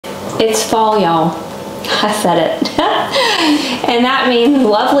It's fall, y'all. I said it. And that means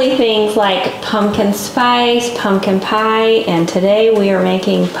lovely things like pumpkin spice, pumpkin pie, and today we are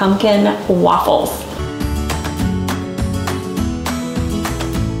making pumpkin waffles.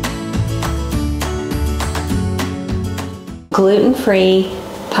 Gluten-free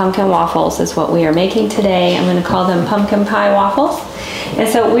pumpkin waffles is what we are making today. I'm going to call them pumpkin pie waffles. And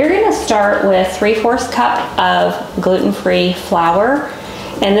so we're going to start with 3/4 cup of gluten-free flour.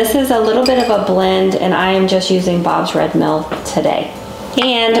 And this is a little bit of a blend, and I am just using Bob's Red Mill today.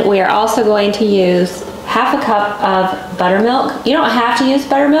 And we are also going to use 1/2 cup of buttermilk. You don't have to use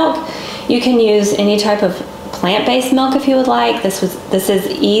buttermilk. You can use any type of plant-based milk if you would like. This is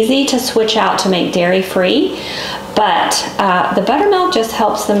easy to switch out to make dairy-free, but the buttermilk just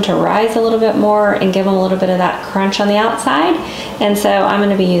helps them to rise a little bit more and give them a little bit of that crunch on the outside. And so I'm going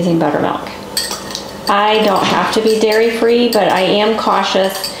to be using buttermilk. I don't have to be dairy-free, but I am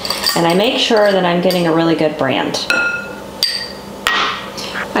cautious, and I make sure that I'm getting a really good brand.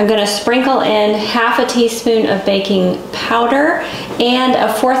 I'm going to sprinkle in 1/2 teaspoon of baking powder and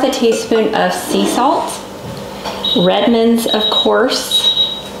 1/4 teaspoon of sea salt. Redmond's, of course.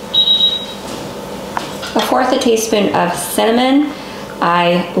 1/4 teaspoon of cinnamon.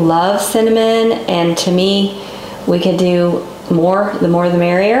 I love cinnamon, and to me, we could do more. The more the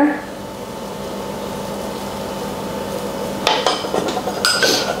merrier.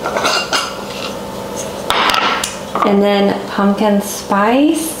 And then pumpkin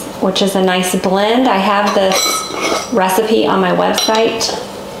spice, which is a nice blend. I have this recipe on my website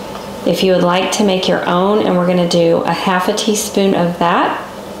if you would like to make your own, and we're going to do 1/2 teaspoon of that.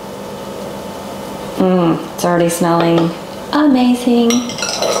 It's already smelling amazing.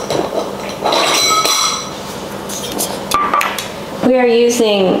 We are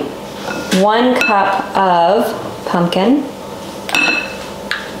using 1 cup of pumpkin.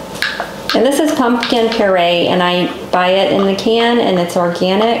 And this is pumpkin puree, and I buy it in the can, and it's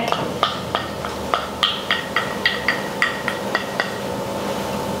organic.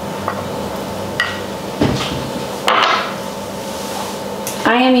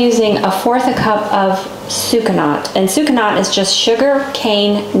 I am using 1/4 cup of sucanat, and sucanat is just sugar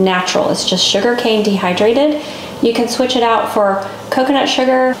cane natural. It's just sugar cane dehydrated. You can switch it out for coconut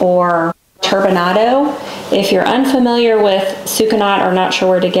sugar or turbinado. If you're unfamiliar with sucanat or not sure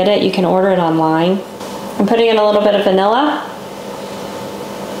where to get it, you can order it online. I'm putting in a little bit of vanilla.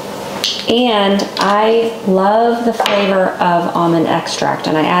 And I love the flavor of almond extract,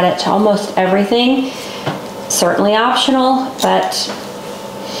 and I add it to almost everything. Certainly optional, but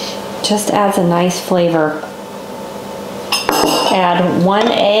just adds a nice flavor. Add 1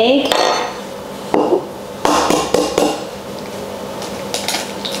 egg.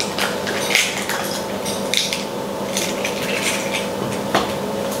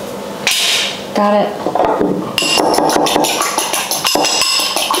 Got it.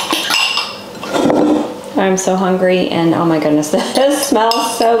 I'm so hungry, and oh my goodness, this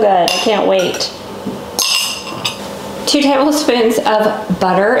smells so good. I can't wait. 2 tablespoons of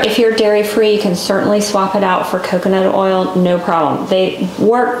butter. If you're dairy-free, you can certainly swap it out for coconut oil, no problem. They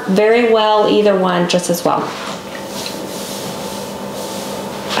work very well, either one, just as well.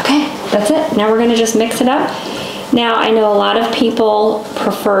 Okay, that's it. Now we're gonna just mix it up. Now, I know a lot of people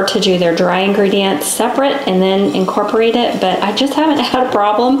prefer to do their dry ingredients separate and then incorporate it, but I just haven't had a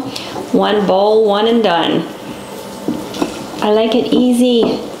problem. 1 bowl, 1 and done. I like it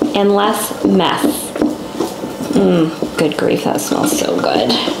easy and less mess. Good grief, that smells so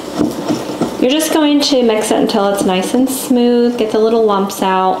good. You're just going to mix it until it's nice and smooth, get the little lumps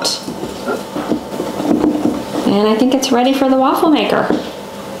out. And I think it's ready for the waffle maker.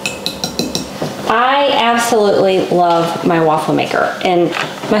 I absolutely love my waffle maker, and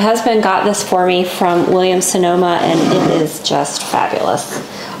my husband got this for me from Williams-Sonoma, and it is just fabulous.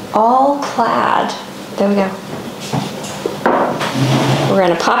 All clad. There we go. We're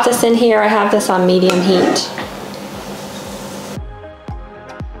going to pop this in here. I have this on medium heat.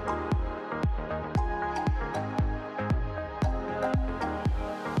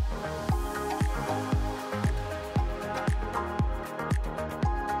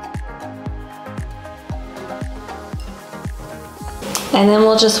 And then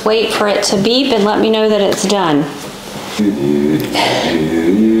we'll just wait for it to beep and let me know that it's done.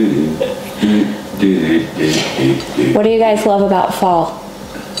 What do you guys love about fall?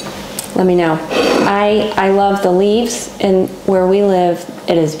 Let me know. I love the leaves, and where we live,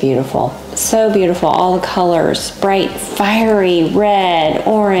 it is beautiful. So beautiful, all the colors, bright, fiery, red,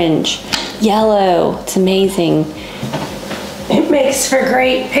 orange, yellow. It's amazing. It makes for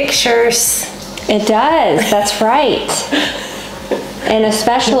great pictures. It does, that's right. And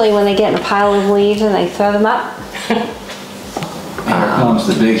especially when they get in a pile of leaves and they throw them up. Here comes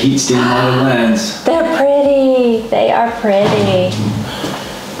the big heat stain on the lens. They're pretty. They are pretty.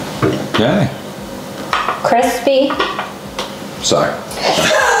 Okay. Crispy. Sorry.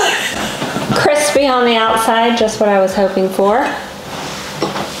 Crispy on the outside, just what I was hoping for.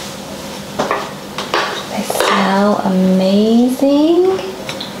 They smell amazing.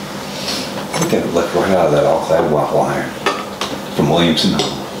 I think they left right out of that all-clad waffle iron from Williamson.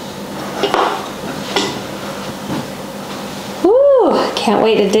 Woo! Can't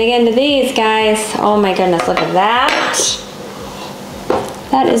wait to dig into these, guys. Oh my goodness, look at that.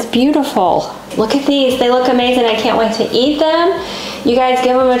 That is beautiful. Look at these, they look amazing. I can't wait to eat them. You guys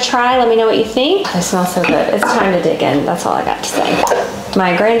give them a try, let me know what you think. They smell so good. It's time to dig in, that's all I got to say.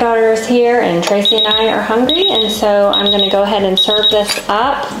 My granddaughter is here and Tracy and I are hungry, and so I'm gonna go ahead and serve this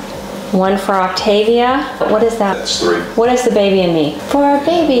up. One for Octavia. What is that? That's 3. What is the baby and me? For a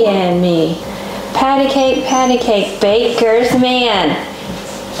baby and me. Patty cake, baker's man.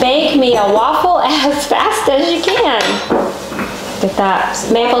 Bake me a waffle as fast as you can. Get that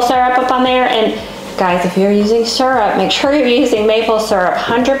maple syrup up on there. And guys, if you're using syrup, make sure you're using maple syrup,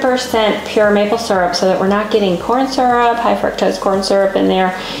 100% pure maple syrup, so that we're not getting corn syrup, high fructose corn syrup in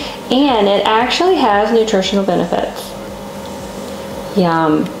there. And it actually has nutritional benefits.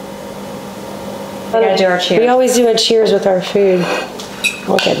 Yum. We gotta do our cheers. We always do a cheers with our food.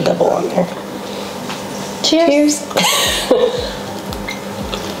 We'll get double on there. Cheers.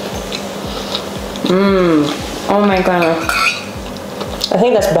 Oh my goodness. I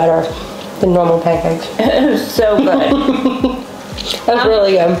think that's better than normal pancakes. It is so good. That's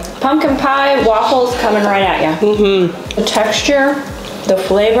really good. Pumpkin pie waffles coming right at you. Mm-hmm. The texture, the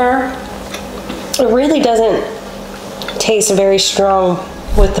flavor. It really doesn't taste very strong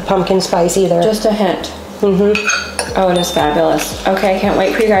with the pumpkin spice either. Just a hint. Mm-hmm. Oh, it is fabulous. Okay, I can't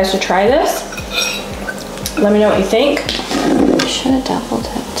wait for you guys to try this. Let me know what you think. I should have doubled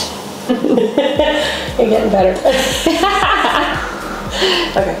it. You're getting better.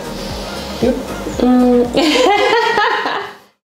 Okay.